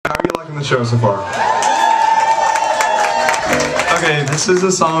Rocking the show so far. Okay, this is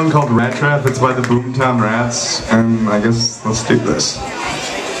a song called Rat Trap. It's by the Boomtown Rats, and I guess let's do this.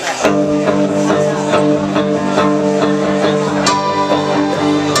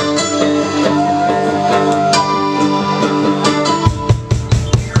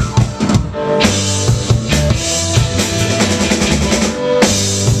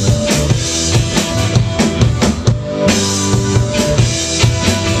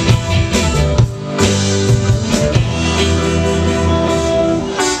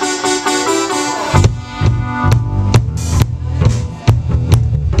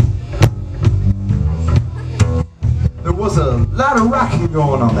 Was a lot of rocking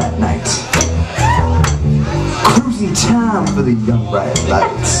going on that night. Cruising time for the young bright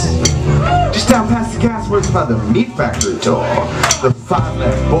lights. Just down past the gasworks by the meat factory door, the five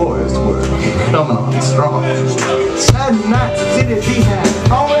left boys were coming on strong. Saturday night, City B had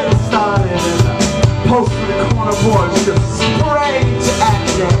already started, and post for the corner boys just sprang to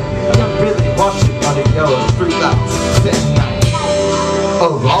action. Young Billy watching on the yellow street lights that night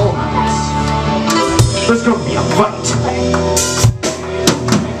of all nights. There's gonna be a fight.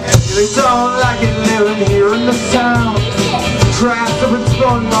 They don't like it living here in the town. Traps have been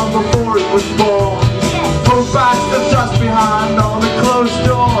thrown on before he was born. Pull back the dust behind all the closed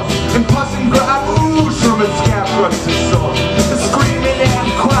doors, and pus and grab ooze from its gap rusted sore. The screaming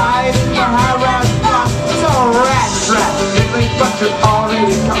and crying in the high-rise block. It's all rat trap, but you're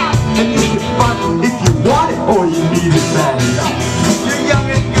already caught. And you can fight if you want it or you need it bad enough. You're young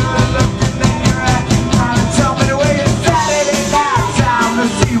and good looking.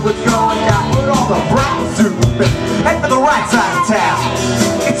 See what's going on with all the brown suit. Head for the right side of town.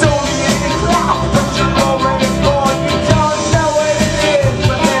 It's only in the cloud, but you're already born. You don't know what it is,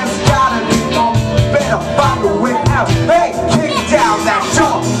 but there's gotta be more. Better find a way out. Hey, kick down that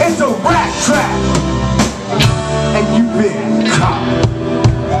door. It's a rat trap, and you've been caught.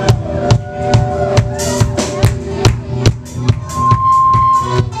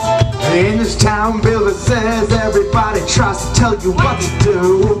 In this town, Billy says everybody tries to tell you what to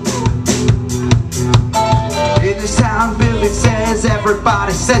do. In this town, Billy says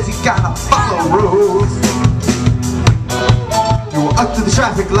everybody says you gotta follow rules. You are up to the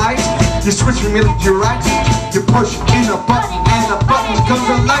traffic light, you switch from middle to right, you push in a button and the button comes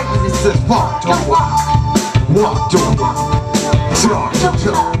to light and it says walk, don't walk, walk, don't walk, talk, don't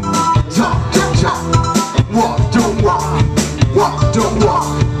talk, talk, don't talk, walk, don't walk, walk, don't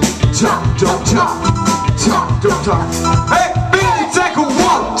walk. Talk, don't talk, talk, don't talk. Hey, Billy, take a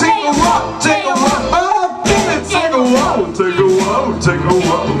walk, take a walk, take a walk. Oh, Billy, take a walk, take a walk, take a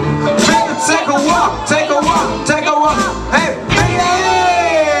walk. Billy, take a walk, take a walk, take a walk. Hey, Billy,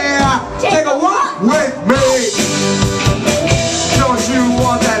 take a walk with me. Don't you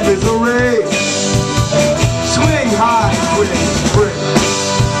want that misery? Swing high, swing, swing.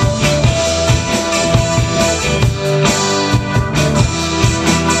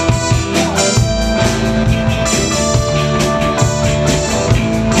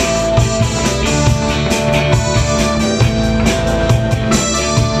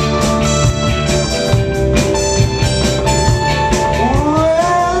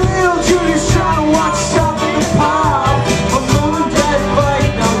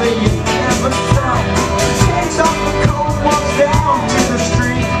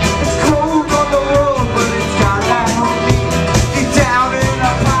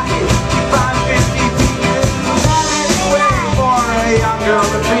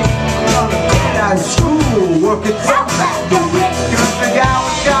 Working some back the week, just the guy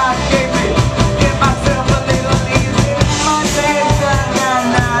what God gave me. Get myself a little easy. My days,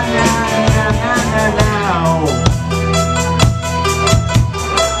 now.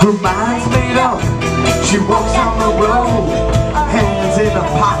 Her mind's made up. She walks on the road, hands in a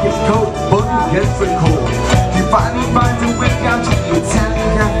pocket coat, but against the cold. She finally finds a way out to the Italian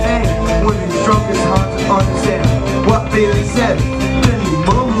cafe. When he's drunk, it's hard to understand what Billy said. Then he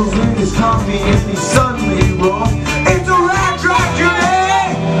mumbles in his coffee and he